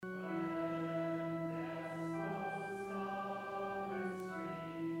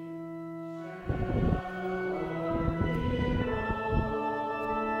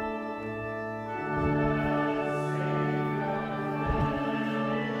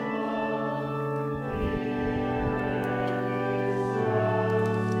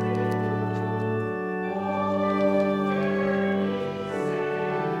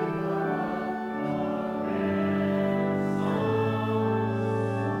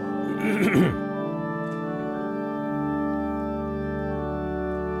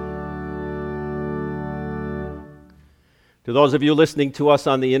To those of you listening to us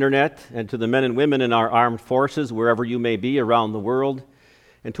on the internet, and to the men and women in our armed forces, wherever you may be around the world,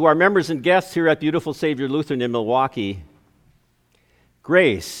 and to our members and guests here at Beautiful Savior Lutheran in Milwaukee,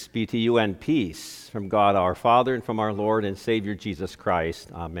 grace be to you and peace from God our Father and from our Lord and Savior Jesus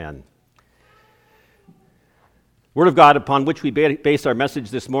Christ. Amen. Word of God upon which we base our message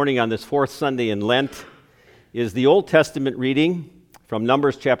this morning on this fourth Sunday in Lent is the Old Testament reading from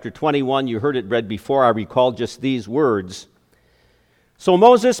Numbers chapter 21. You heard it read before. I recall just these words. So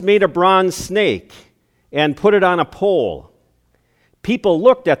Moses made a bronze snake and put it on a pole. People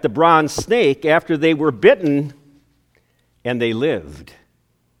looked at the bronze snake after they were bitten, and they lived.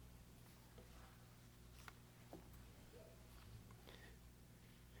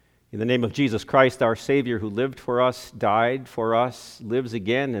 In the name of Jesus Christ, our Savior, who lived for us, died for us, lives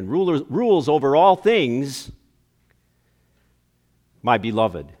again, and rules over all things, my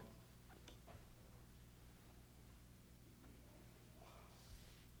beloved.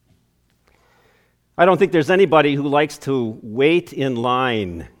 I don't think there's anybody who likes to wait in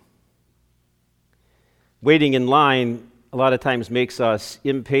line. Waiting in line a lot of times makes us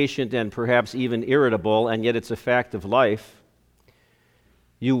impatient and perhaps even irritable, and yet it's a fact of life.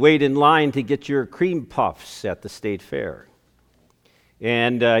 You wait in line to get your cream puffs at the state fair.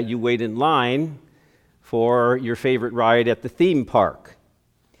 And you wait in line for your favorite ride at the theme park.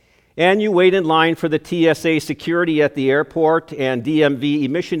 And you wait in line for the TSA security at the airport and DMV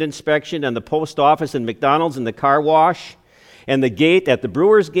emission inspection and the post office and McDonald's and the car wash and the gate at the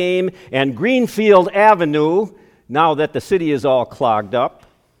Brewers game and Greenfield Avenue, now that the city is all clogged up.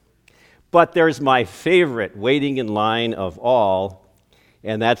 But there's my favorite waiting in line of all,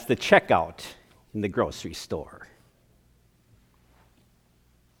 and that's the checkout in the grocery store.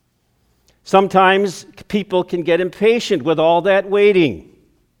 Sometimes people can get impatient with all that waiting.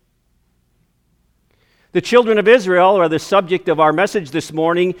 The children of Israel, or the subject of our message this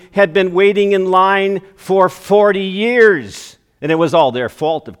morning, had been waiting in line for 40 years. And it was all their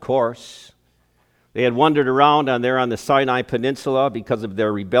fault, of course. They had wandered around on the Sinai Peninsula because of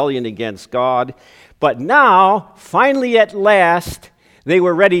their rebellion against God. But now, finally at last, they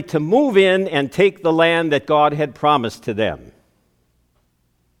were ready to move in and take the land that God had promised to them.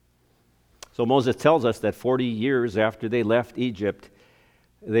 So Moses tells us that 40 years after they left Egypt,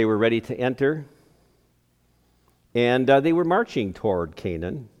 they were ready to enter. And they were marching toward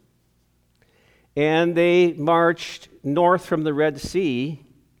Canaan. And they marched north from the Red Sea.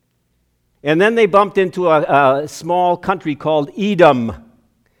 And then they bumped into a small country called Edom.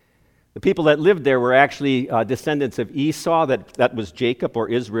 The people that lived there were actually descendants of Esau, that was Jacob or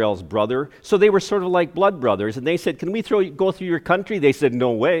Israel's brother. So they were sort of like blood brothers. And they said, can we go through your country? They said,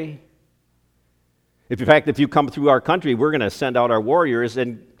 no way. In fact, if you come through our country, we're going to send out our warriors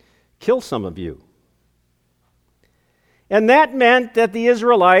and kill some of you. And that meant that the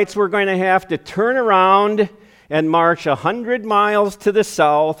Israelites were going to have to turn around and march 100 miles to the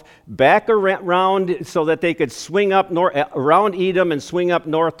south, back around so that they could swing up around Edom and swing up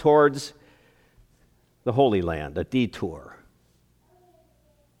north towards the Holy Land, a detour.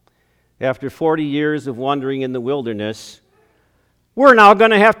 After 40 years of wandering in the wilderness, we're now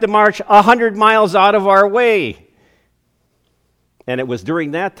going to have to march 100 miles out of our way. And it was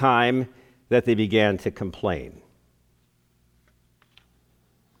during that time that they began to complain.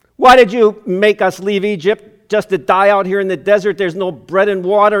 Why did you make us leave Egypt just to die out here in the desert? There's no bread and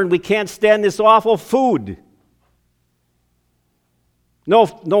water, and we can't stand this awful food. No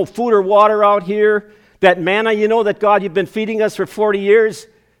food or water out here. That manna, that God, you've been feeding us for 40 years,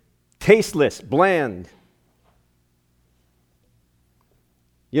 tasteless, bland.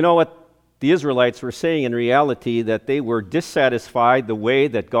 You know what the Israelites were saying in reality? That they were dissatisfied the way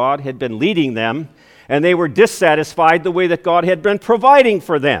that God had been leading them, and they were dissatisfied the way that God had been providing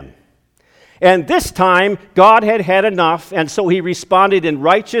for them. And this time, God had had enough, and so he responded in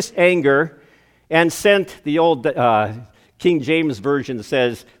righteous anger and sent, the old King James Version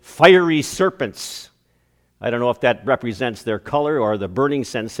says, fiery serpents. I don't know if that represents their color or the burning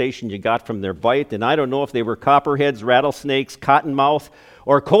sensation you got from their bite, and I don't know if they were copperheads, rattlesnakes, cottonmouth,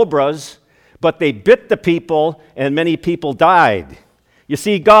 or cobras, but they bit the people, and many people died. You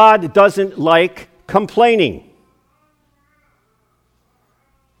see, God doesn't like complaining.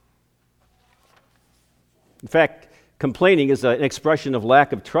 In fact, complaining is an expression of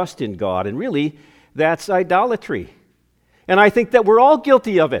lack of trust in God, and really, that's idolatry. And I think that we're all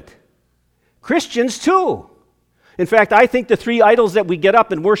guilty of it. Christians too. In fact, I think the three idols that we get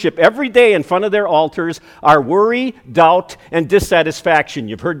up and worship every day in front of their altars are worry, doubt, and dissatisfaction.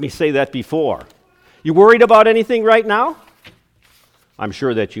 You've heard me say that before. You worried about anything right now? I'm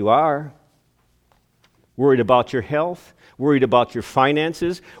sure that you are. Worried about your health, worried about your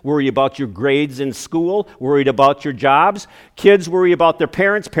finances, worried about your grades in school, worried about your jobs. Kids worry about their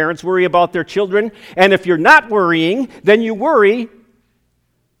parents, parents worry about their children. And if you're not worrying, then you worry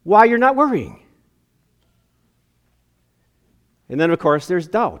why you're not worrying. And then, of course, there's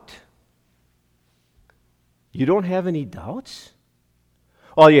doubt. You don't have any doubts?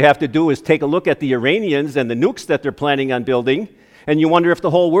 All you have to do is take a look at the Iranians and the nukes that they're planning on building, and you wonder if the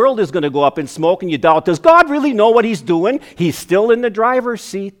whole world is going to go up in smoke, and you doubt, does God really know what he's doing? He's still in the driver's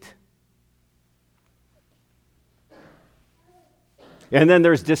seat. And then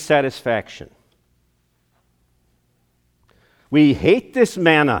there's dissatisfaction. We hate this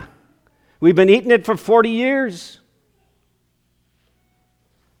manna. We've been eating it for 40 years.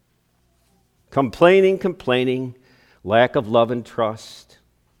 Complaining, lack of love and trust.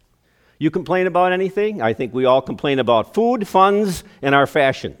 You complain about anything? I think we all complain about food, funds, and our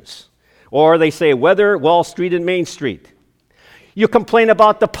fashions. Or they say weather, Wall Street, and Main Street. You complain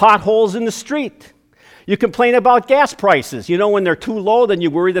about the potholes in the street. You complain about gas prices. You know, when they're too low, then you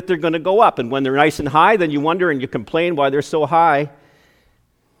worry that they're going to go up. And when they're nice and high, then you wonder and you complain why they're so high.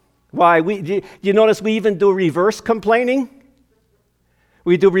 Why? Do you notice we even do reverse complaining?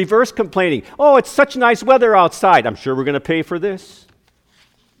 We do reverse complaining. Oh, it's such nice weather outside. I'm sure we're going to pay for this.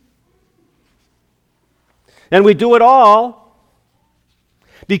 And we do it all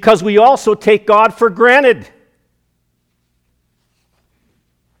because we also take God for granted.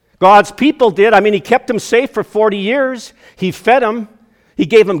 God's people did. I mean, he kept them safe for 40 years. He fed them. He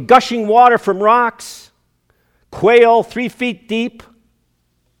gave them gushing water from rocks, quail 3 feet deep.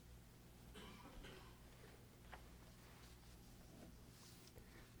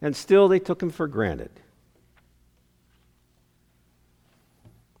 And still they took him for granted.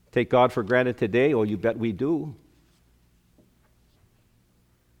 Take God for granted today? Oh, you bet we do.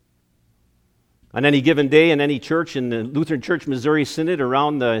 On any given day in any church in the Lutheran Church Missouri Synod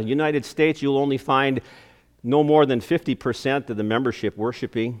around the United States, you'll only find no more than 50% of the membership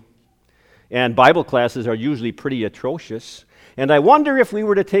worshiping. And Bible classes are usually pretty atrocious. And I wonder if we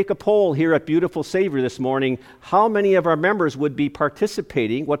were to take a poll here at Beautiful Savior this morning, how many of our members would be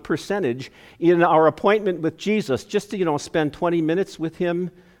participating, what percentage, in our appointment with Jesus, just to, spend 20 minutes with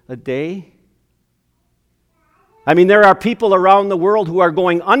him a day? I mean, there are people around the world who are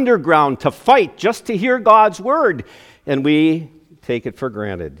going underground to fight just to hear God's word, and we take it for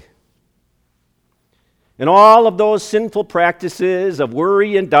granted. And all of those sinful practices of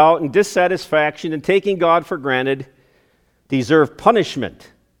worry and doubt and dissatisfaction and taking God for granted deserve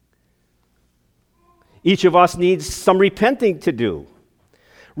punishment. Each of us needs some repenting to do,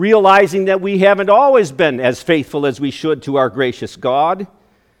 realizing that we haven't always been as faithful as we should to our gracious God.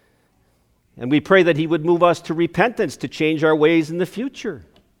 And we pray that he would move us to repentance to change our ways in the future.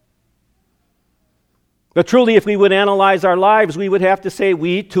 But truly, if we would analyze our lives, we would have to say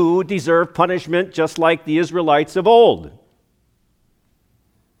we too deserve punishment just like the Israelites of old.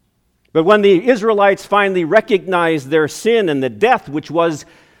 But when the Israelites finally recognized their sin and the death which was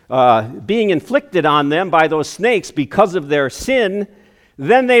being inflicted on them by those snakes because of their sin,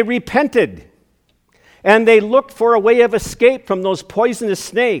 then they repented. And they looked for a way of escape from those poisonous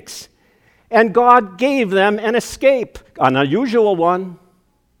snakes. And God gave them an escape, an unusual one.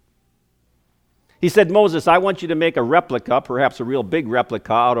 He said, Moses, I want you to make a replica, perhaps a real big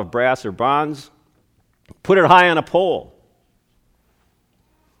replica out of brass or bronze. Put it high on a pole.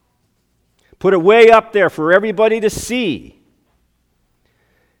 Put it way up there for everybody to see.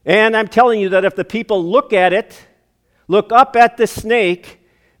 And I'm telling you that if the people look at it, look up at the snake,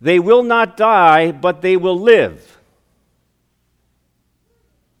 they will not die, but they will live.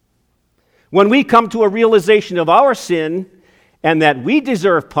 When we come to a realization of our sin and that we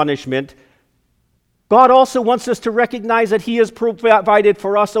deserve punishment, God also wants us to recognize that he has provided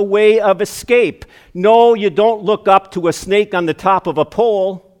for us a way of escape. No, you don't look up to a snake on the top of a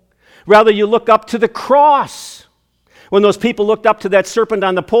pole. Rather, you look up to the cross. When those people looked up to that serpent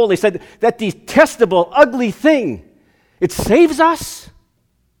on the pole, they said, that detestable, ugly thing, it saves us.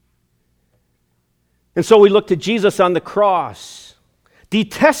 And so we look to Jesus on the cross.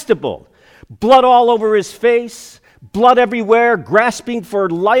 Detestable. Blood all over his face. Blood everywhere, grasping for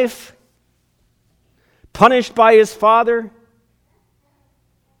life. Punished by his Father.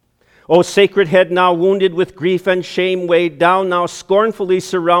 O sacred head, now wounded with grief and shame, weighed down, now scornfully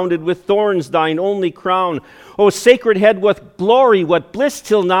surrounded with thorns, thine only crown. O sacred head, what glory, what bliss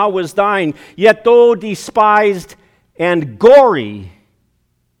till now was thine, yet though despised, and gory,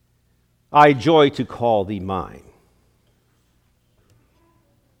 I joy to call thee mine.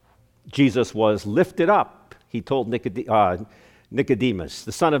 Jesus was lifted up. He told Nicodemus,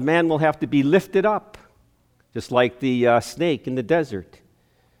 the Son of Man will have to be lifted up, just like the snake in the desert,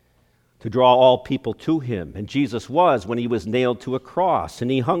 to draw all people to him. And Jesus was when he was nailed to a cross, and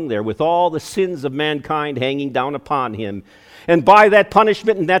he hung there with all the sins of mankind hanging down upon him. And by that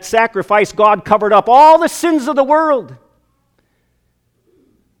punishment and that sacrifice, God covered up all the sins of the world,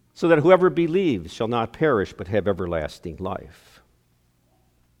 so that whoever believes shall not perish but have everlasting life.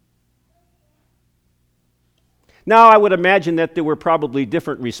 Now, I would imagine that there were probably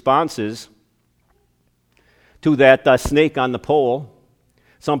different responses to that snake on the pole.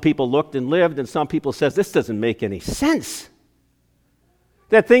 Some people looked and lived, and some people said, this doesn't make any sense.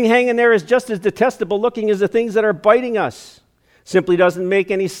 That thing hanging there is just as detestable looking as the things that are biting us. Simply doesn't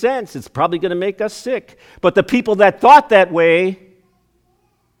make any sense. It's probably going to make us sick. But the people that thought that way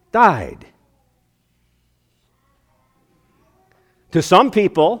died. To some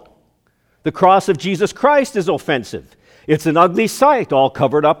people, the cross of Jesus Christ is offensive. It's an ugly sight, all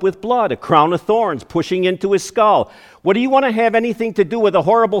covered up with blood, a crown of thorns pushing into his skull. What do you want to have anything to do with a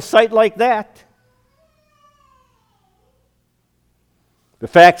horrible sight like that? The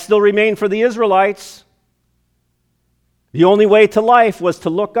fact still remained for the Israelites. The only way to life was to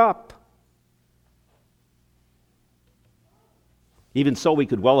look up. Even so, we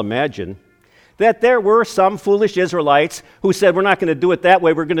could well imagine that there were some foolish Israelites who said, we're not going to do it that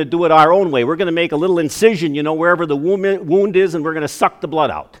way, we're going to do it our own way. We're going to make a little incision, wherever the wound is, and we're going to suck the blood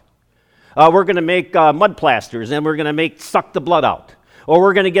out. We're going to make mud plasters, and we're going to suck the blood out. Or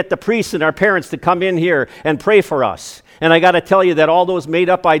we're going to get the priests and our parents to come in here and pray for us. And I got to tell you that all those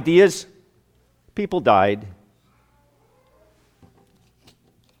made-up ideas, people died.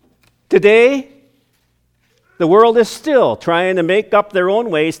 Today, the world is still trying to make up their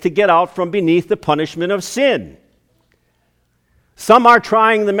own ways to get out from beneath the punishment of sin. Some are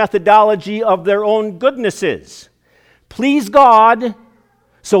trying the methodology of their own goodnesses. Please God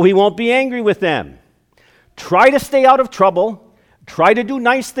so he won't be angry with them. Try to stay out of trouble. Try to do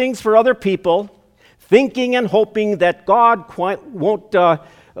nice things for other people, thinking and hoping that God won't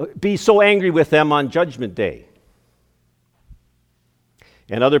be so angry with them on Judgment Day.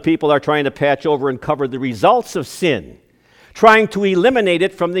 And other people are trying to patch over and cover the results of sin, trying to eliminate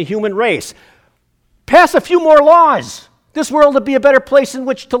it from the human race. Pass a few more laws. This world would be a better place in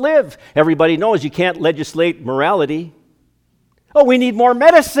which to live. Everybody knows you can't legislate morality. Oh, we need more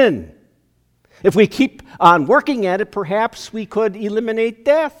medicine. If we keep on working at it, perhaps we could eliminate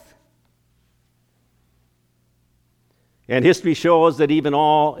death. And history shows that even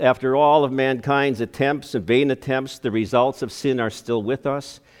after all of mankind's attempts and vain attempts, the results of sin are still with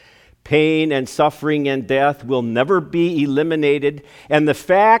us. Pain and suffering and death will never be eliminated. And the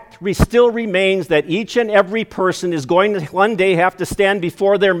fact still remains that each and every person is going to one day have to stand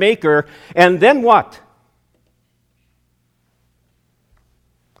before their Maker. And then what?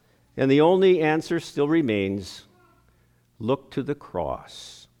 And the only answer still remains, look to the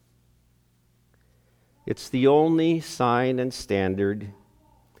cross. It's the only sign and standard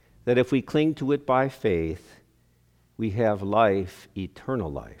that if we cling to it by faith, we have life,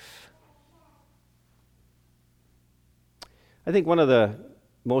 eternal life. I think one of the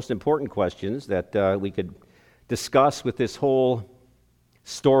most important questions that we could discuss with this whole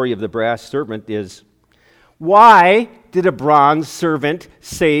story of the brass serpent is, why did a bronze serpent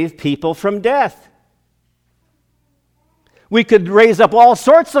save people from death? We could raise up all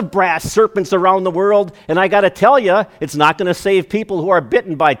sorts of brass serpents around the world, and I got to tell you, it's not going to save people who are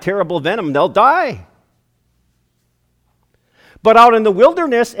bitten by terrible venom. They'll die. But out in the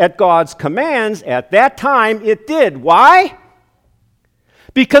wilderness, at God's commands, at that time, it did. Why?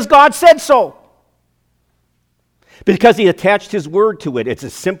 Because God said so. Because he attached his word to it. It's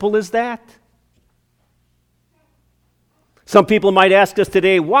as simple as that. Some people might ask us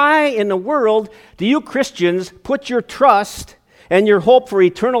today, why in the world do you Christians put your trust and your hope for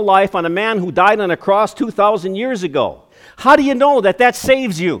eternal life on a man who died on a cross 2,000 years ago? How do you know that that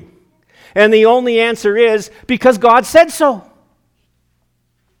saves you? And the only answer is, because God said so.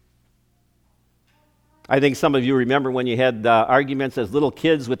 I think some of you remember when you had arguments as little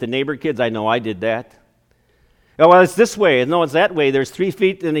kids with the neighbor kids. I know I did that. Oh, well, it's this way. No, it's that way. There's 3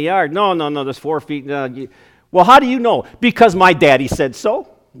 feet in the yard. No, there's 4 feet. Well, how do you know? Because my daddy said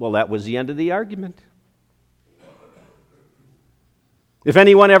so. Well, that was the end of the argument. If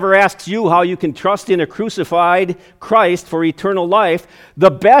anyone ever asks you how you can trust in a crucified Christ for eternal life,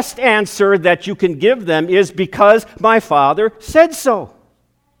 the best answer that you can give them is because my Father said so.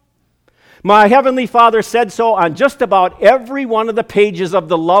 My Heavenly Father said so on just about every one of the pages of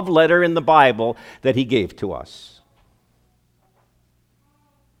the love letter in the Bible that He gave to us.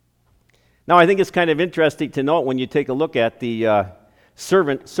 Now, I think it's kind of interesting to note when you take a look at the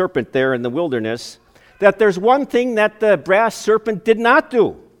serpent there in the wilderness, that there's one thing that the brass serpent did not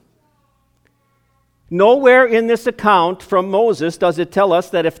do. Nowhere in this account from Moses does it tell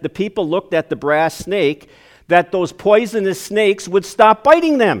us that if the people looked at the brass snake, that those poisonous snakes would stop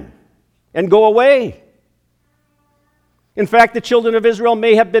biting them and go away. In fact, the children of Israel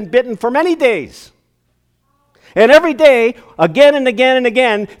may have been bitten for many days. And every day, again and again and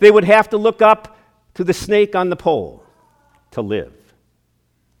again, they would have to look up to the snake on the pole to live.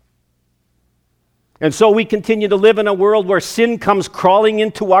 And so we continue to live in a world where sin comes crawling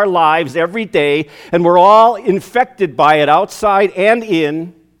into our lives every day, and we're all infected by it outside and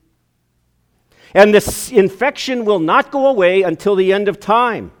in. And this infection will not go away until the end of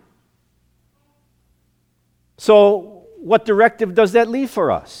time. So, what directive does that leave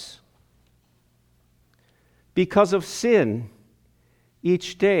for us? Because of sin,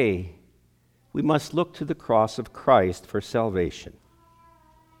 each day we must look to the cross of Christ for salvation.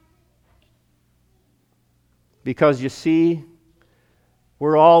 Because you see,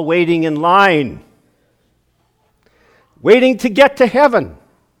 we're all waiting in line, waiting to get to heaven.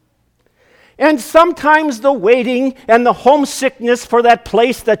 And sometimes the waiting and the homesickness for that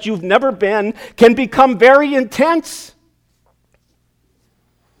place that you've never been can become very intense.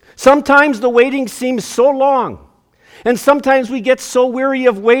 Sometimes the waiting seems so long. And sometimes we get so weary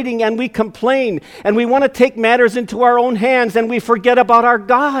of waiting and we complain and we want to take matters into our own hands and we forget about our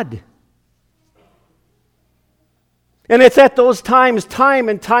God. And it's at those times, time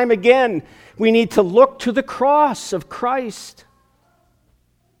and time again, we need to look to the cross of Christ.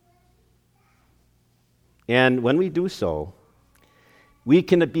 And when we do so, we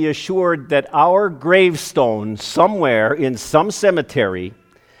can be assured that our gravestone somewhere in some cemetery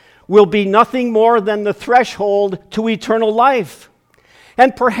will be nothing more than the threshold to eternal life,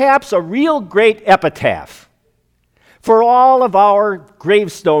 and perhaps a real great epitaph for all of our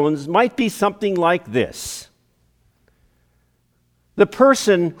gravestones might be something like this. The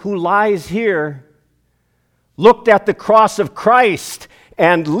person who lies here looked at the cross of Christ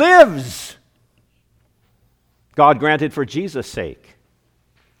and lives. God granted for Jesus' sake.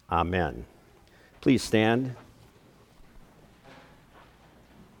 Amen. Please stand.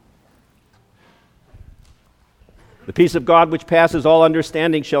 The peace of God which passes all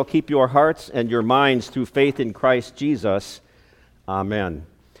understanding shall keep your hearts and your minds through faith in Christ Jesus. Amen.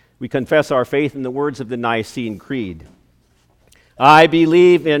 We confess our faith in the words of the Nicene Creed. I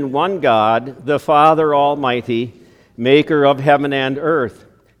believe in one God, the Father Almighty, maker of heaven and earth,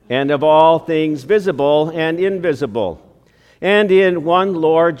 and of all things visible and invisible, and in one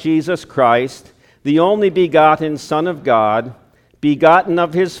Lord Jesus Christ, the only begotten Son of God, begotten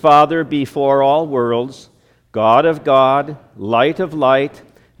of his Father before all worlds, God of God, light of light,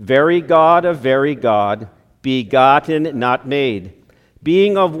 very God of very God, begotten, not made,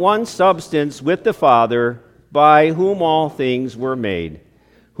 being of one substance with the Father, by whom all things were made,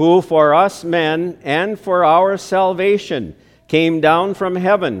 who for us men and for our salvation came down from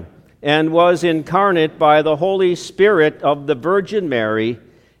heaven and was incarnate by the Holy Spirit of the Virgin Mary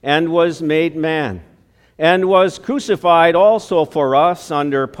and was made man, and was crucified also for us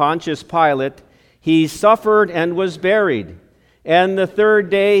under Pontius Pilate. He suffered and was buried, and the third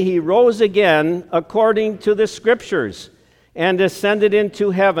day he rose again according to the Scriptures, and ascended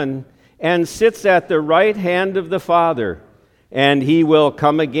into heaven, and sits at the right hand of the Father. And he will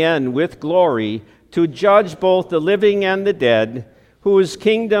come again with glory to judge both the living and the dead, whose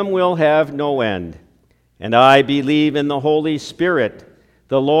kingdom will have no end. And I believe in the Holy Spirit,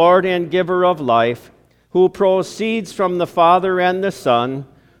 the Lord and giver of life, who proceeds from the Father and the Son,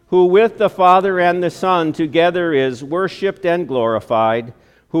 who with the Father and the Son together is worshipped and glorified,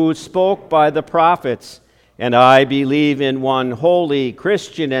 who spoke by the prophets. And I believe in one holy,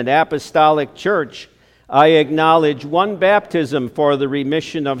 Christian, and apostolic church. I acknowledge one baptism for the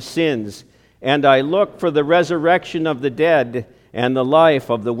remission of sins, and I look for the resurrection of the dead and the life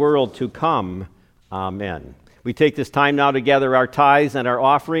of the world to come. Amen. We take this time now to gather our tithes and our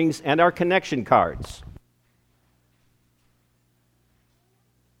offerings and our connection cards.